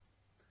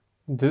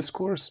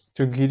Discourse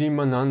to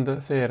Girimananda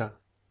Thera,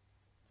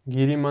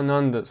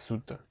 Girimananda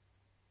Sutta.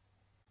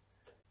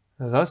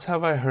 Thus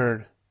have I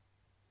heard.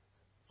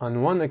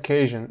 On one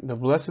occasion the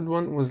Blessed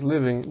One was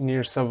living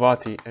near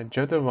Savatthi at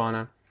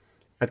Jetavana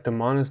at the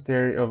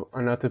monastery of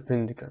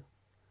Anathapindika.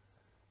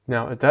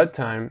 Now at that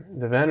time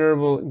the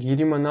Venerable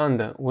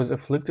Girimananda was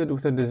afflicted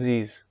with a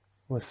disease,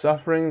 was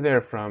suffering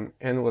therefrom,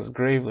 and was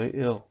gravely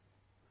ill.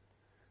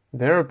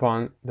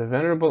 Thereupon the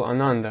Venerable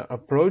Ananda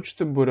approached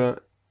the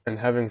Buddha and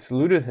having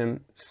saluted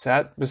him,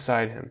 sat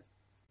beside him.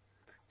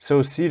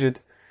 So seated,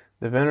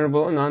 the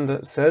Venerable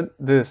Ananda said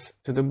this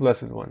to the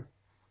Blessed One.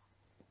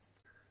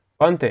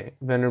 Bhante,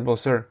 Venerable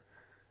Sir,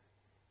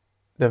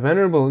 the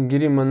Venerable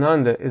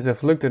Girimananda is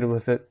afflicted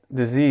with a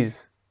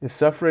disease, is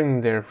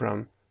suffering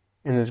therefrom,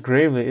 and is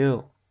gravely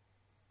ill.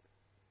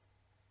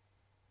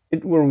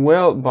 It were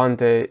well,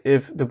 Bhante,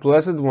 if the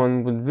Blessed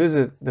One would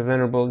visit the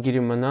Venerable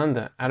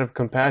Girimananda out of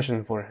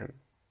compassion for him.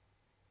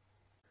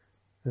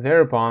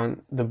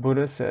 Thereupon the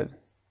Buddha said,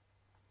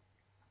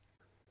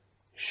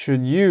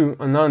 should you,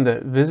 Ananda,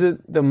 visit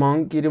the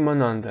monk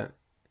Girimananda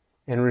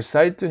and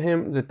recite to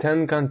him the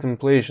 10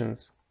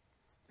 contemplations,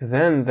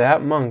 then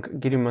that monk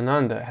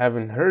Girimananda,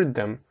 having heard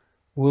them,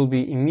 will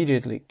be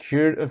immediately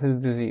cured of his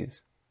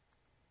disease.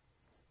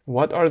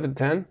 What are the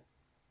 10?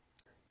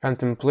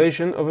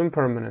 Contemplation of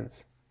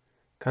impermanence,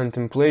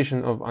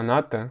 contemplation of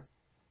anatta,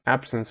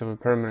 absence of a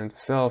permanent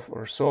self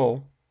or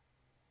soul,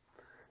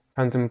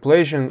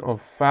 contemplation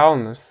of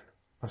foulness,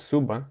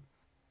 asubha,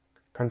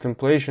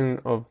 contemplation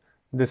of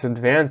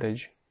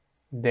disadvantage,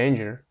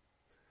 danger,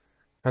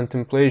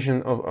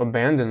 contemplation of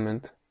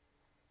abandonment,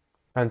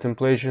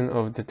 contemplation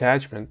of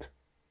detachment,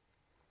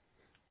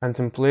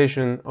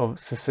 contemplation of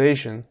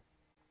cessation,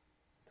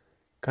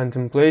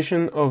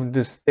 contemplation of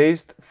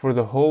distaste for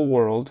the whole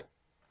world,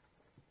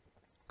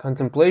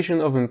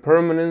 contemplation of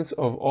impermanence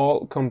of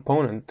all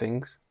component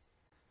things,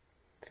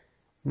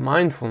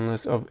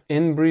 mindfulness of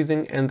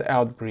in-breathing and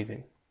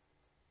out-breathing.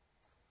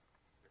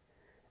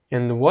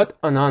 And what,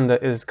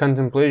 Ananda, is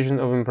contemplation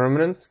of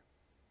impermanence?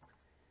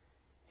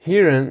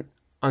 Herein,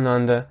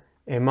 Ananda,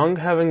 a monk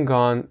having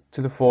gone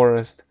to the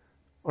forest,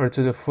 or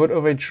to the foot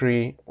of a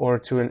tree, or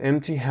to an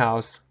empty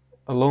house,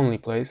 a lonely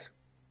place,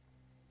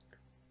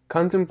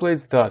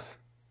 contemplates thus.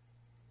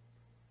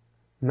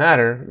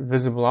 Matter,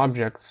 visible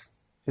objects,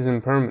 is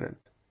impermanent.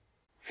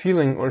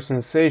 Feeling or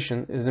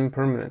sensation is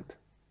impermanent.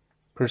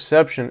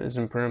 Perception is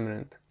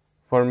impermanent.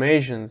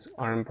 Formations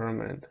are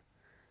impermanent.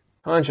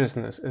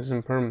 Consciousness is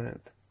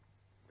impermanent.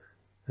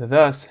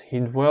 Thus he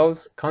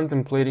dwells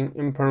contemplating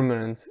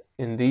impermanence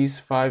in these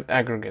 5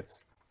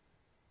 aggregates.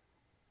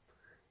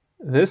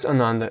 This,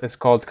 Ananda, is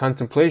called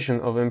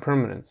contemplation of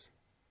impermanence.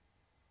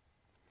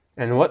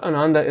 And what,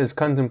 Ananda, is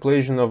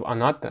contemplation of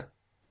anatta?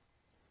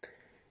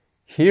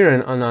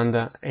 Herein,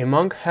 Ananda, a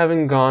monk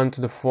having gone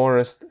to the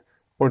forest,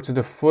 or to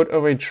the foot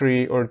of a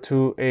tree, or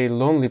to a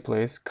lonely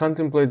place,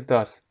 contemplates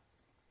thus.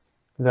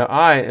 The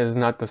eye is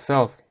not the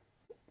self.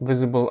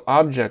 Visible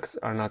objects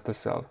are not the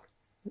self.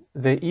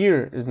 The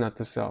ear is not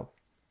the self.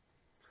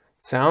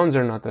 Sounds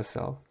are not the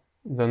self.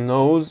 The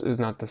nose is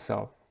not the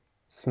self.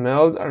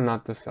 Smells are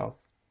not the self.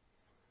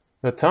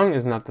 The tongue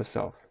is not the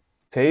self.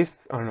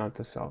 Tastes are not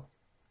the self.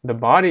 The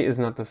body is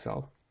not the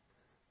self.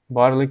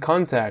 Bodily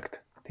contact,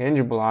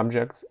 tangible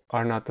objects,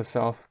 are not the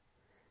self.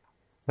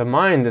 The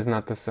mind is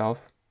not the self.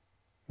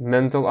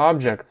 Mental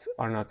objects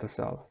are not the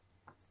self.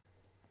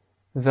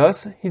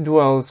 Thus he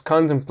dwells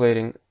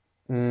contemplating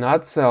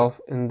not self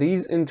in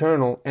these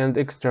internal and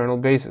external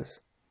bases.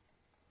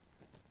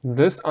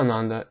 This,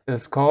 Ananda,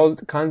 is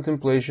called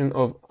contemplation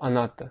of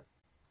anatta.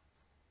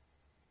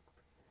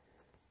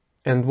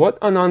 And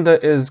what,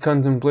 Ananda, is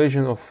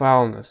contemplation of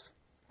foulness?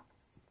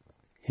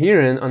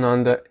 Herein,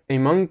 Ananda, a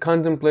monk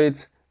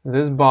contemplates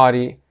this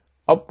body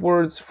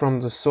upwards from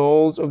the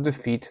soles of the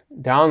feet,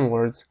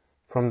 downwards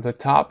from the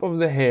top of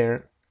the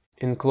hair,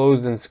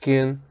 enclosed in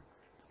skin,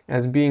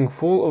 as being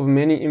full of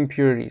many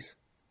impurities.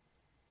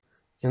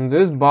 In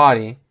this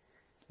body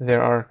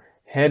there are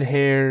head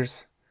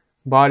hairs,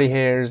 body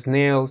hairs,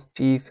 nails,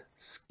 teeth,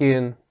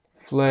 skin,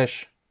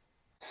 flesh,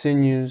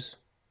 sinews,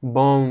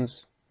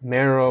 bones,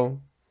 marrow,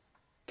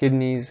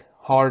 kidneys,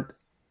 heart,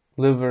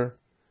 liver,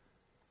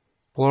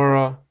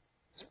 pleura,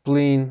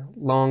 spleen,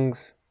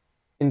 lungs,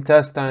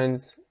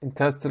 intestines,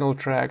 intestinal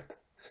tract,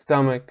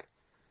 stomach,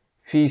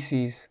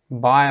 feces,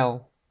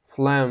 bile,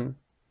 phlegm,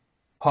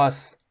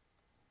 pus,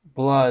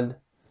 blood,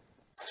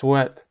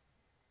 sweat,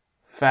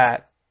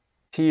 fat,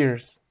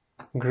 tears,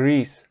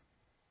 grease,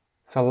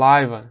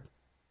 saliva,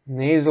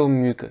 nasal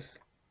mucus,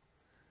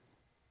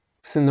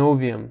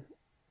 synovium,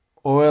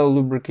 oil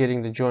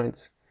lubricating the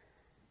joints,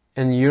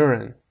 and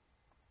urine.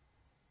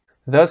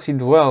 Thus he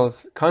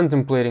dwells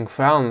contemplating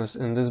foulness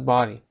in this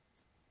body.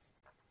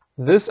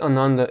 This,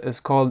 Ananda, is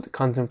called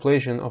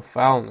contemplation of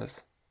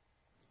foulness.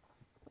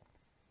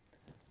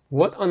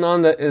 What,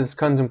 Ananda, is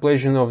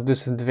contemplation of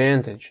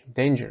disadvantage,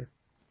 danger?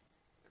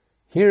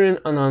 Herein,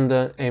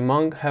 Ananda, a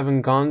monk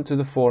having gone to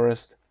the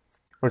forest,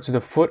 or to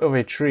the foot of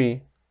a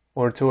tree,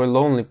 or to a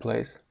lonely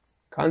place,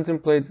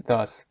 contemplates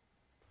thus.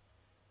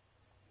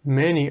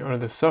 Many are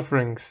the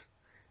sufferings,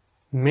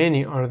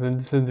 many are the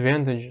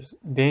disadvantages,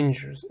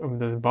 dangers of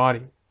this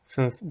body,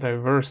 since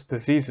diverse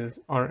diseases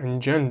are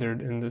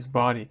engendered in this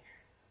body,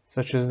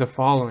 such as the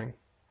following: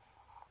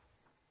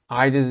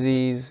 eye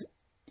disease,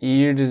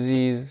 ear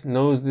disease,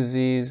 nose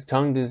disease,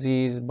 tongue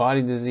disease,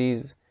 body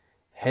disease,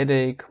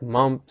 headache,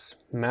 mumps,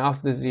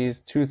 mouth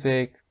disease,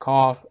 toothache,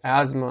 cough,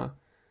 asthma,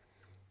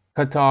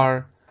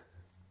 catarrh,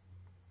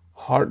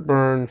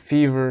 heartburn,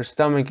 fever,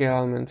 stomach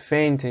ailment,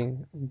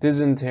 fainting,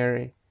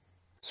 dysentery,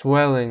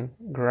 swelling,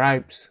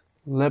 gripes,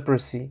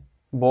 leprosy,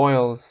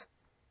 boils,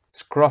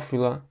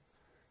 scrofula,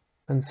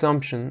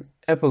 consumption,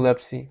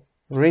 epilepsy,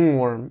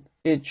 ringworm,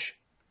 itch,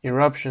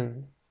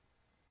 eruption,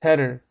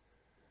 tetter,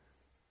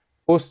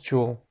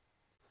 pustule,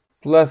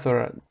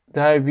 plethora,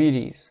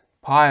 diabetes,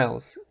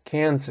 piles,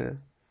 cancer,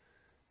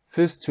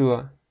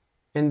 fistula,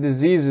 and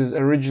diseases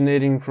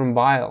originating from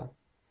bile,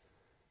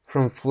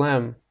 from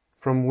phlegm,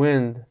 from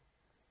wind,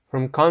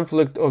 from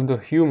conflict of the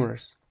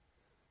humors,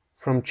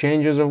 from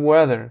changes of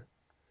weather,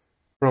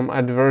 from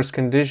adverse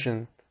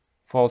condition,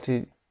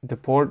 faulty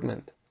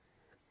deportment,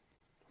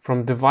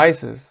 from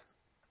devices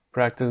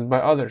practiced by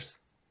others,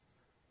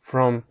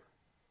 from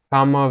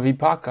kama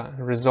vipaka,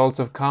 results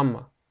of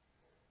kama,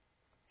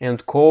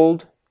 and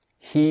cold,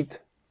 heat,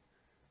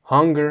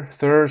 hunger,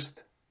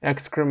 thirst,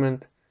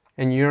 excrement,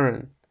 and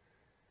urine.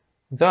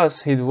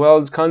 Thus he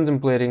dwells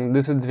contemplating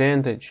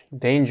disadvantage,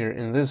 danger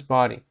in this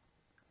body.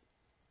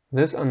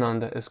 This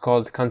Ananda is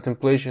called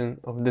contemplation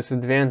of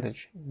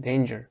disadvantage,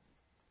 danger.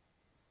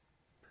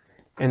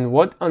 And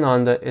what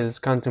Ananda is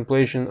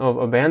contemplation of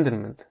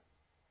abandonment?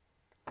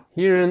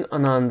 Herein,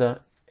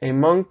 Ananda, a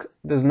monk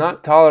does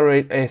not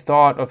tolerate a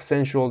thought of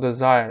sensual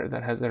desire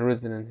that has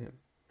arisen in him,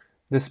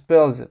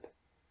 dispels it,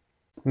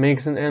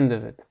 makes an end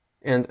of it,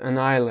 and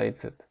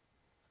annihilates it.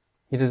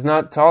 He does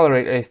not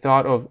tolerate a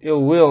thought of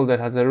ill will that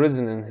has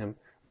arisen in him,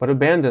 but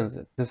abandons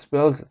it,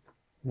 dispels it,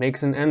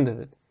 makes an end of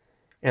it,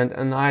 and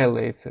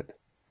annihilates it.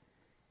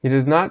 He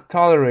does not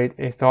tolerate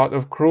a thought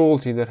of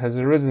cruelty that has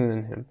arisen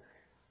in him,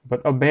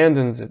 but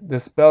abandons it,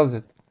 dispels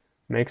it,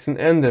 makes an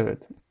end of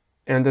it,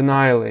 and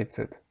annihilates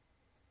it.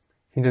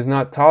 He does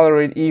not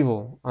tolerate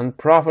evil,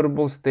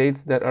 unprofitable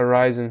states that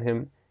arise in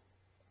him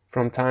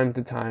from time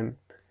to time,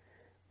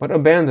 but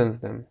abandons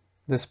them,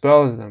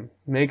 dispels them,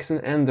 makes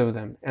an end of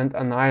them, and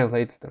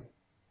annihilates them.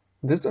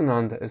 This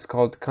Ananda is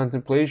called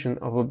contemplation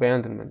of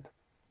abandonment.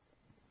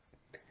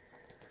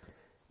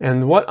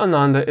 And what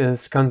Ananda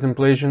is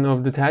contemplation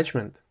of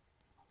detachment?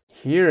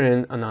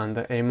 Herein,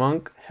 Ananda, a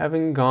monk,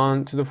 having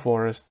gone to the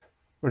forest,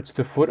 or to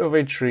the foot of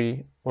a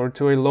tree, or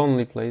to a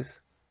lonely place,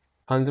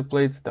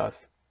 contemplates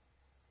thus: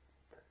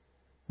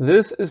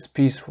 this is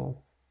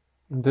peaceful,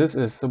 this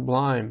is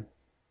sublime,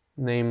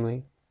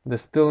 namely, the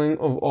stilling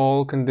of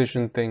all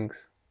conditioned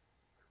things,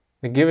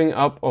 the giving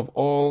up of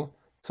all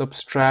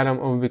substratum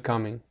of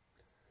becoming,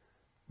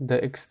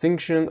 the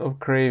extinction of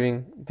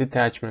craving,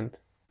 detachment,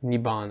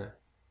 nibbana.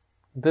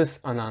 This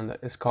Ananda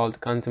is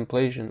called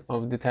contemplation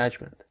of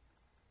detachment.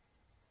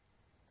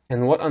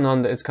 And what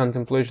Ananda is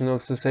contemplation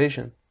of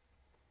cessation?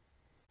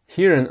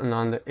 Herein,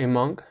 Ananda, a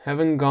monk,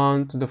 having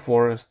gone to the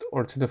forest,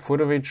 or to the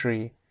foot of a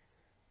tree,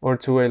 or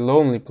to a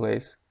lonely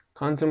place,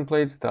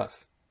 contemplates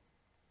thus: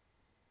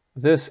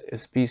 this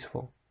is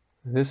peaceful,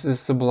 this is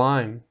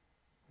sublime,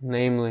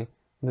 namely,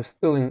 the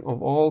stilling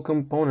of all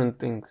component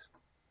things,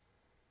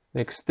 the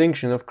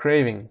extinction of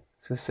craving,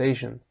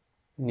 cessation,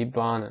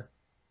 nibbana.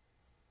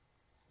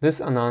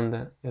 This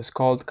Ananda is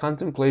called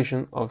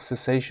contemplation of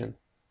cessation.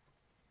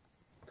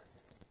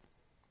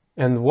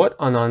 And what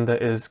Ananda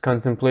is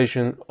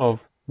contemplation of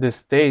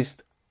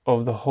distaste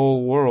of the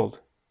whole world?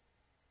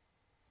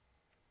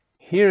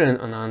 Herein,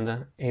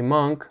 Ananda, a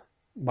monk,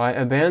 by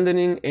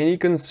abandoning any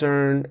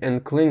concern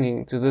and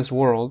clinging to this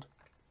world,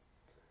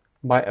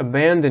 by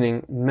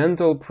abandoning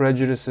mental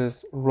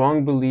prejudices,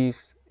 wrong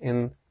beliefs,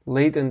 and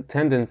latent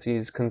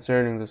tendencies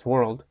concerning this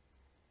world,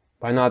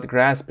 by not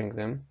grasping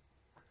them,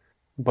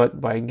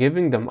 but by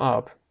giving them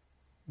up,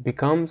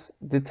 becomes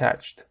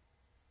detached.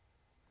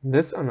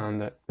 This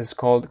Ananda is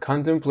called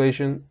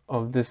contemplation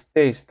of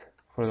distaste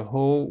for the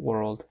whole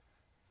world.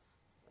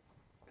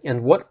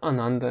 And what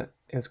Ananda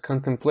is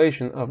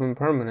contemplation of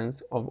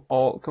impermanence of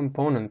all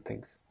component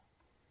things.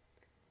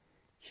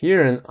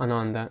 Herein,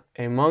 Ananda,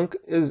 a monk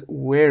is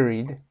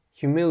wearied,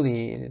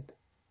 humiliated,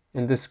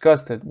 and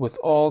disgusted with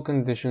all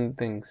conditioned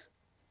things.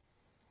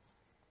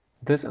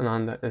 This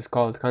Ananda is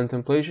called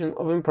contemplation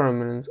of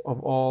impermanence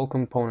of all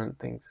component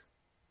things.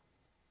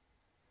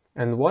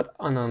 And what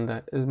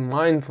Ananda is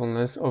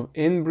mindfulness of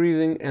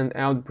in-breathing and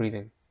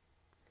out-breathing.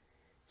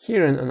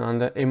 Herein,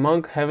 Ananda, a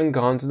monk having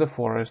gone to the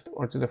forest,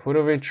 or to the foot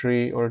of a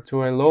tree, or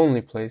to a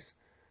lonely place,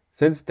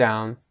 sits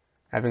down,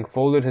 having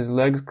folded his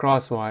legs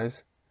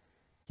crosswise,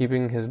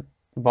 keeping his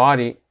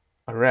body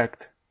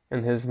erect,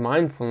 and his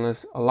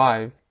mindfulness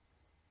alive.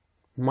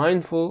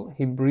 Mindful,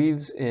 he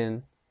breathes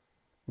in,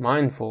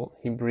 mindful,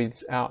 he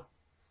breathes out.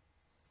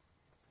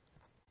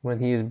 When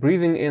he is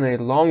breathing in a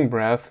long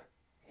breath,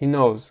 he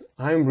knows,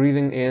 I am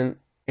breathing in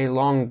a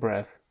long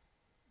breath.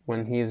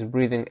 When he is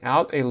breathing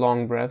out a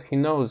long breath, he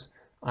knows,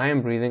 I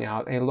am breathing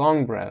out a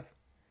long breath.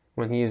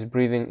 When he is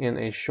breathing in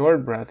a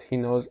short breath, he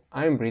knows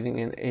I am breathing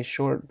in a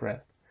short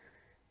breath.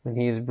 When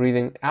he is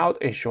breathing out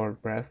a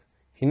short breath,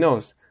 he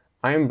knows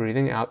I am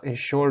breathing out a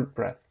short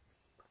breath.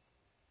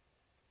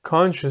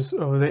 Conscious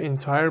of the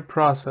entire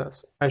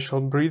process, I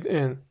shall breathe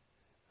in.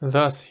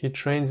 Thus he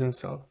trains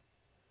himself.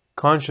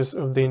 Conscious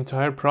of the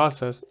entire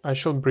process, I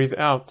shall breathe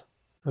out.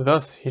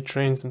 Thus he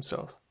trains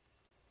himself.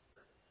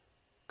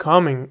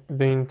 Calming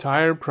the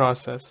entire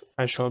process,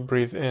 I shall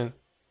breathe in.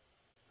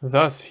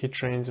 Thus he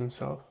trains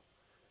himself.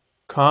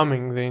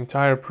 Calming the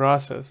entire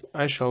process,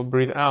 I shall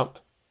breathe out.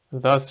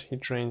 Thus he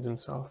trains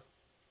himself.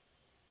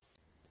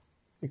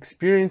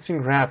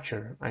 Experiencing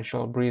rapture, I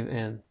shall breathe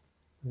in.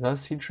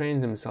 Thus he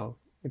trains himself.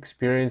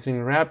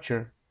 Experiencing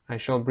rapture, I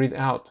shall breathe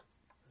out.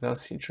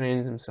 Thus he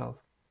trains himself.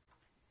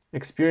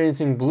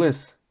 Experiencing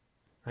bliss,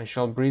 I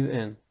shall breathe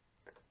in.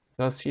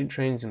 Thus he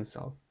trains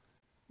himself.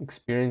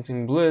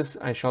 Experiencing bliss,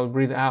 I shall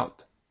breathe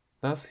out.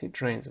 Thus he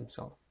trains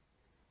himself.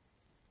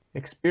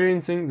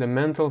 Experiencing the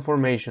mental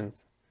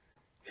formations,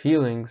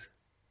 feelings,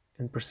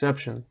 and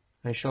perception,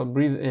 I shall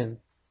breathe in.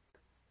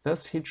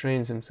 Thus he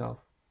trains himself.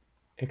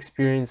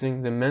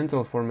 Experiencing the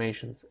mental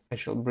formations, I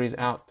shall breathe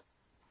out.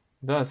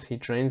 Thus he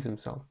trains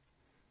himself.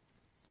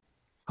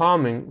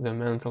 Calming the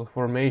mental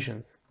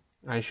formations,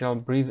 I shall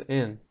breathe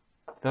in.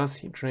 Thus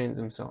he trains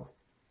himself.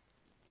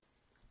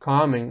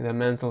 Calming the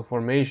mental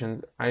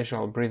formations, I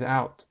shall breathe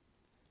out.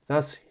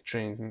 Thus he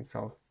trains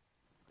himself.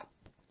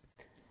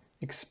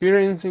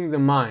 Experiencing the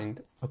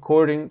mind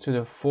according to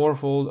the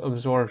fourfold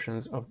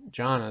absorptions of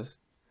jhanas,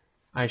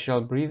 I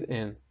shall breathe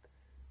in.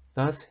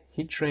 Thus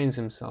he trains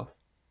himself.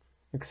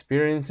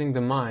 Experiencing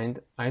the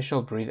mind, I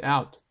shall breathe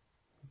out.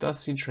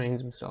 Thus he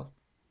trains himself.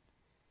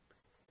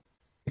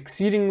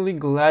 Exceedingly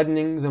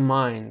gladdening the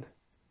mind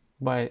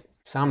by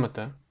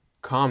samatha,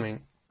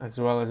 calming, as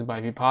well as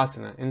by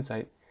vipassana,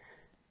 insight,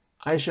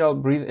 I shall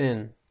breathe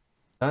in.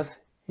 Thus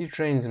he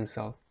trains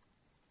himself.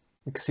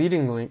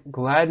 Exceedingly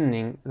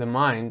gladdening the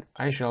mind,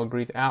 I shall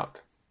breathe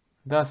out.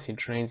 Thus he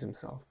trains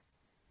himself.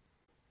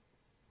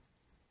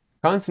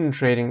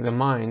 Concentrating the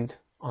mind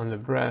on the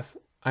breath,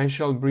 I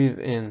shall breathe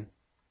in.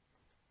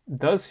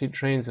 Thus he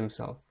trains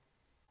himself.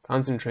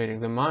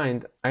 Concentrating the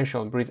mind, I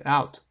shall breathe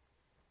out.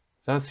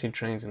 Thus he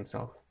trains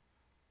himself.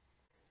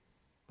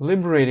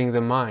 Liberating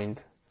the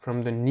mind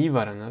from the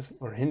nivaranas,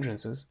 or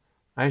hindrances,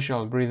 I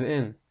shall breathe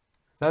in.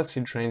 Thus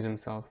he trains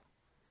himself.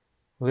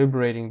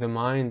 Liberating the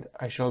mind,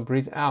 I shall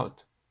breathe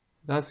out.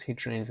 Thus he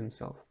trains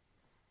himself.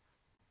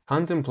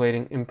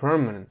 Contemplating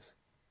impermanence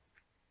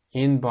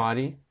in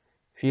body,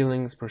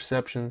 feelings,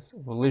 perceptions,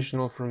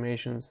 volitional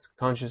formations,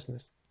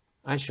 consciousness,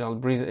 I shall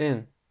breathe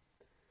in.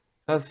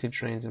 Thus he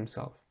trains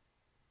himself.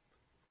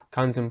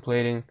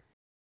 Contemplating,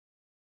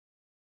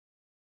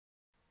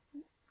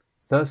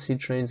 thus he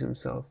trains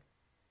himself.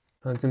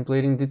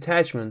 Contemplating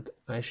detachment,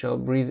 I shall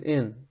breathe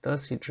in.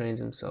 Thus he trains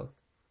himself.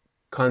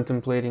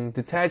 Contemplating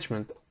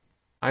detachment,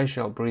 I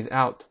shall breathe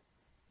out.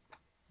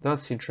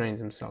 Thus he trains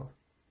himself.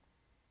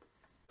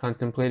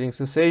 Contemplating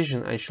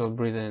cessation, I shall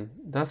breathe in.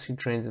 Thus he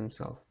trains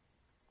himself.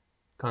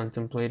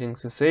 Contemplating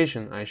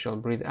cessation, I shall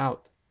breathe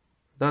out.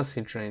 Thus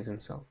he trains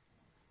himself.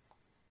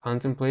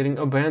 Contemplating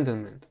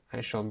abandonment,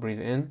 I shall breathe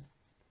in.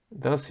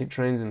 Thus he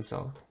trains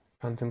himself.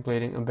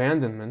 Contemplating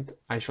abandonment,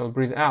 I shall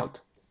breathe out.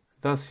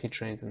 Thus he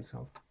trains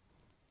himself.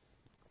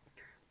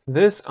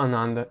 This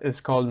Ananda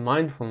is called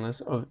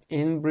mindfulness of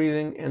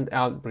in-breathing and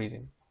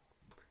out-breathing.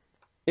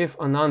 If,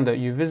 Ananda,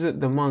 you visit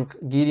the monk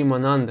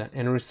Girimananda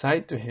and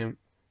recite to him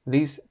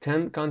these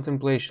 10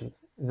 contemplations,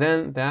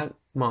 then that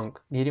monk,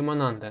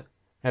 Girimananda,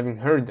 having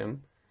heard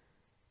them,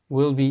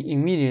 will be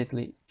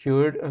immediately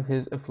cured of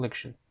his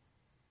affliction.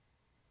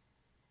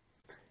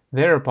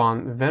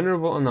 Thereupon,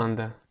 Venerable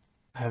Ananda,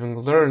 having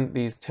learned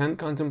these 10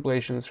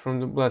 contemplations from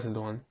the Blessed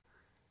One,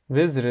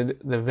 visited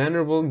the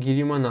Venerable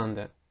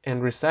Girimananda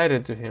and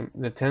recited to him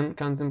the 10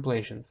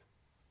 contemplations.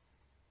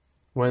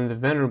 When the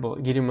Venerable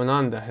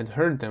Girimananda had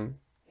heard them,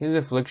 his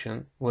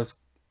affliction was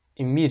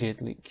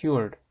immediately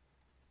cured.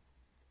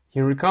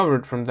 He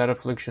recovered from that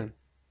affliction,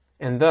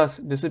 and thus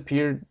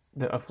disappeared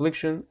the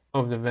affliction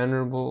of the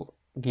Venerable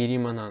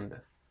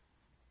Girimananda.